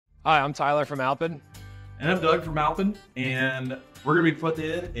Hi, I'm Tyler from Alpen. And I'm Doug from Alpen, and we're going to be putting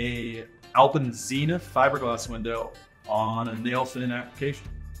in a Alpen Zenith fiberglass window on a nail fitting application.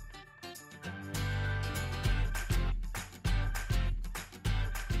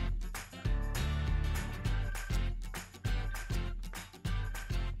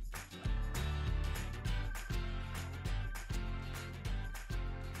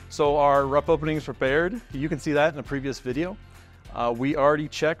 So our rough opening is prepared. You can see that in a previous video. We already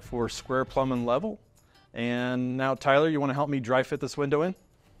checked for square, plumb, and level. And now, Tyler, you want to help me dry fit this window in?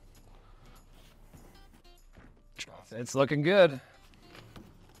 It's looking good.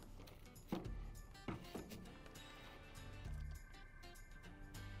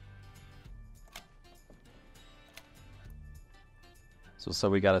 So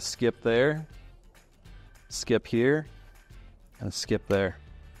we got a skip there, skip here, and a skip there.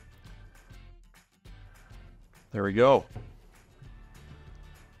 There we go.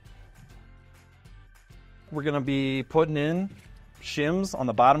 We're going to be putting in shims on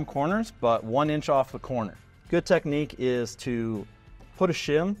the bottom corners, but 1 inch off the corner. Good technique is to put a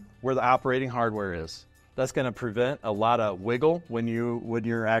shim where the operating hardware is. That's going to prevent a lot of wiggle when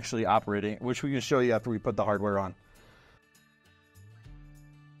you're actually operating, which we can show you after we put the hardware on.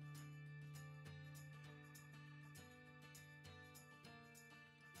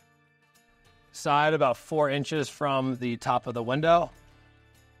 Side about 4 inches from the top of the window.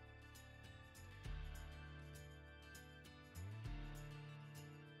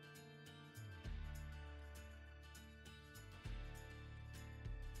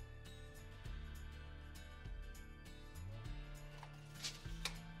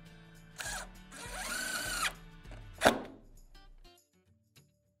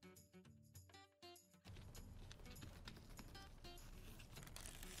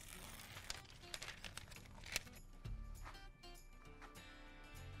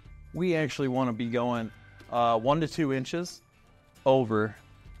 We actually want to be going 1 to 2 inches over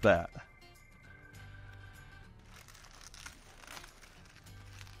that.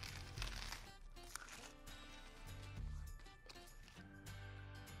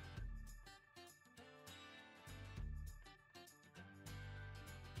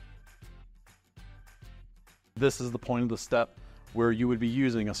 This is the point of the step where you would be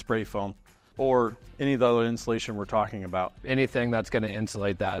using a spray foam or any of the other insulation we're talking about. Anything that's going to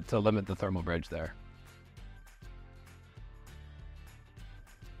insulate that to limit the thermal bridge there.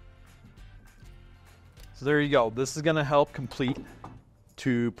 So there you go. This is going to help complete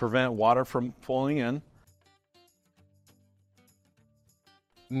to prevent water from flowing in.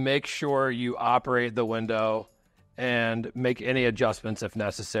 Make sure you operate the window and make any adjustments if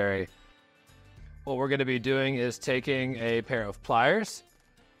necessary. What we're going to be doing is taking a pair of pliers.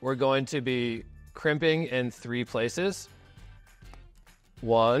 We're going to be crimping in 3 places.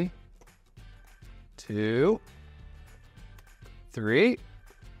 1, 2, 3.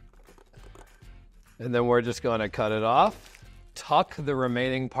 And then we're just going to cut it off. Tuck the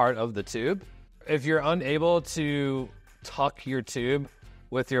remaining part of the tube. If you're unable to tuck your tube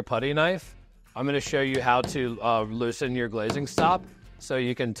with your putty knife, I'm going to show you how to loosen your glazing stop so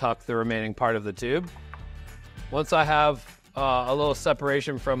you can tuck the remaining part of the tube. Once I have a little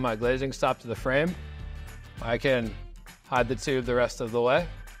separation from my glazing stop to the frame, I can hide the tube the rest of the way,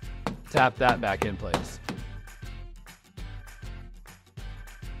 tap that back in place.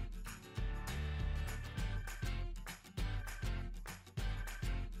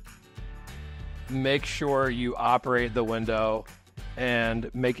 Make sure you operate the window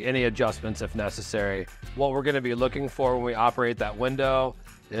and make any adjustments if necessary. What we're going to be looking for when we operate that window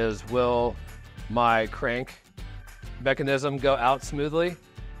is, will my crank mechanism go out smoothly?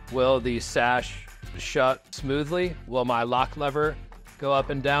 Will the sash shut smoothly? Will my lock lever go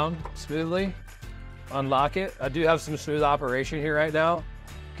up and down smoothly? Unlock it. I do have some smooth operation here right now.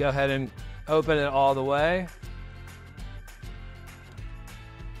 Go ahead and open it all the way.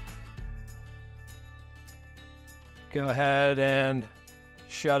 Go ahead and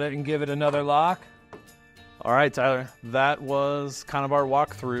shut it and give it another lock. All right, Tyler, that was kind of our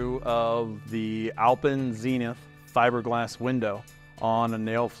walkthrough of the Alpen Zenith fiberglass window on a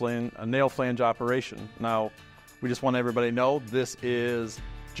nail flange operation. Now, we just want everybody to know this is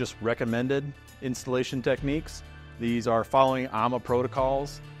just recommended installation techniques. These are following AAMA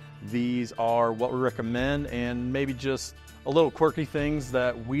protocols. These are what we recommend, and maybe just a little quirky things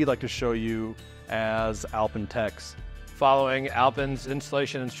that we like to show you as Alpen techs. Following Alpen's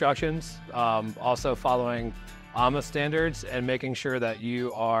installation instructions, also following AAMA standards, and making sure that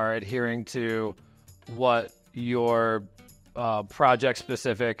you are adhering to what your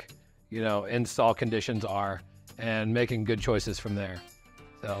project-specific, install conditions are, and making good choices from there.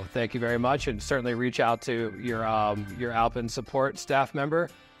 So thank you very much, and certainly reach out to your Alpen support staff member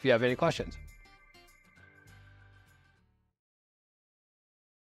if you have any questions.